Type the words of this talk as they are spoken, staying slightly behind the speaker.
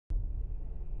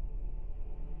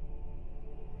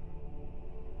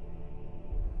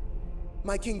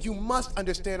My king, you must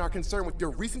understand our concern with your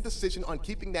recent decision on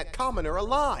keeping that commoner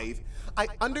alive. I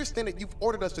understand that you've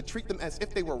ordered us to treat them as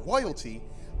if they were royalty,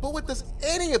 but what does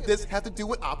any of this have to do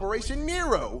with Operation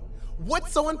Nero?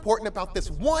 What's so important about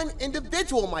this one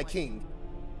individual, my king?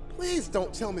 Please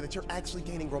don't tell me that you're actually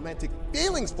gaining romantic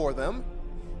feelings for them.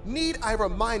 Need I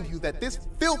remind you that this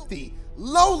filthy,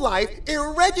 low-life,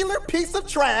 irregular piece of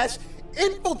trash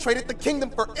infiltrated the kingdom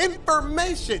for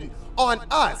information on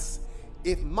us?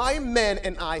 If my men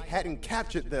and I hadn't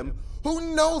captured them,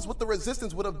 who knows what the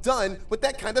resistance would have done with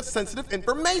that kind of sensitive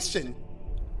information?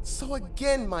 So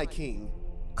again, my king,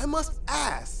 I must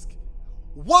ask,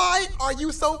 why are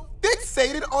you so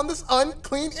fixated on this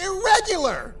unclean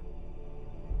irregular?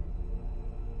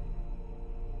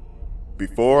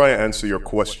 Before I answer your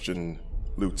question,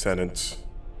 Lieutenant,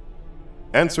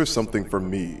 answer something for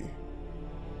me.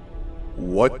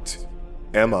 What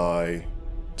am I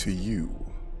to you?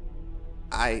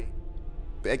 I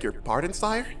beg your pardon,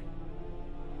 sire?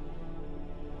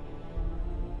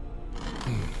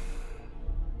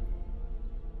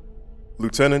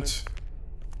 Lieutenant,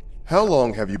 how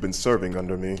long have you been serving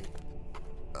under me?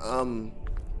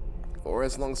 For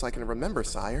as long as I can remember,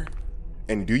 sire.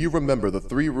 And do you remember the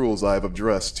 3 rules I have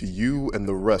addressed to you and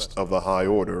the rest of the High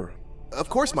Order? Of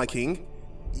course, my king.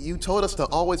 You told us to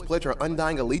always pledge our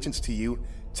undying allegiance to you,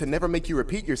 to never make you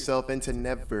repeat yourself, and to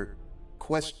never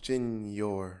question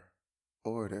your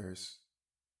orders.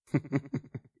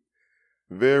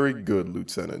 Very good,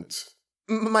 Lieutenant.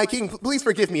 My king, please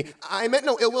forgive me. I meant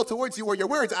no ill will towards you or your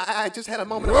words. I just had a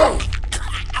moment of...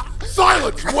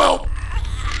 Silence, whelp!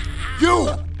 You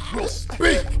will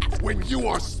speak when you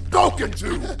are spoken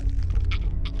to!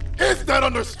 Is that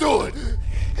understood?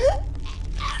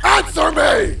 Answer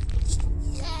me!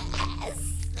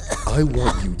 I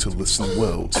want you to listen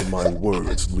well to my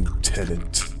words,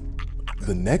 Lieutenant.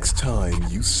 The next time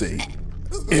you say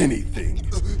anything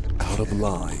out of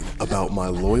line about my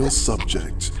loyal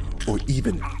subject, or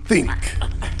even think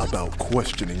about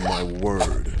questioning my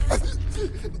word,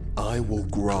 I will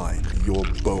grind your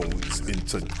bones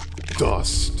into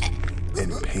dust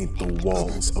and paint the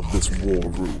walls of this war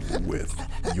room with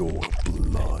your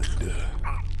blood.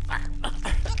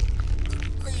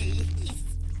 Please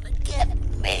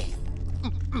forgive me,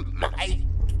 my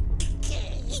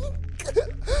king.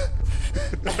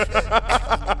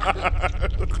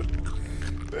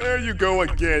 There you go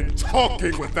again,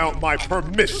 talking without my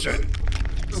permission.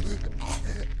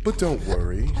 But don't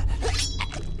worry,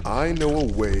 I know a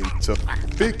way to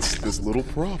fix this little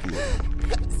problem.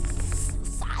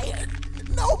 Sire,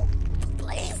 no,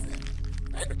 please.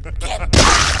 Forgive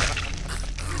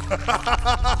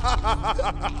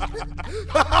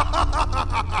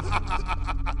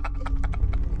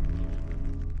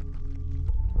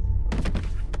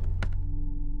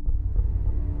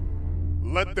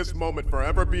Let this moment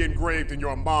forever be engraved in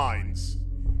your minds.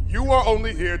 You are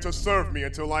only here to serve me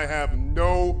until I have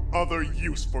no other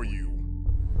use for you.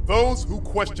 Those who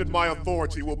question my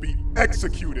authority will be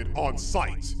executed on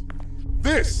sight.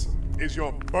 This is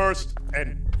your first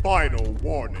and final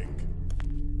warning.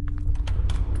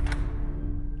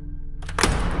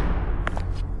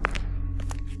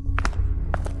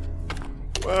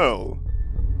 Well,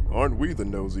 aren't we the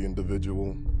nosy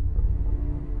individual?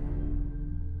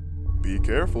 Be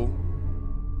careful.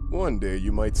 One day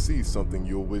you might see something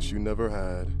you'll wish you never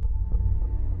had.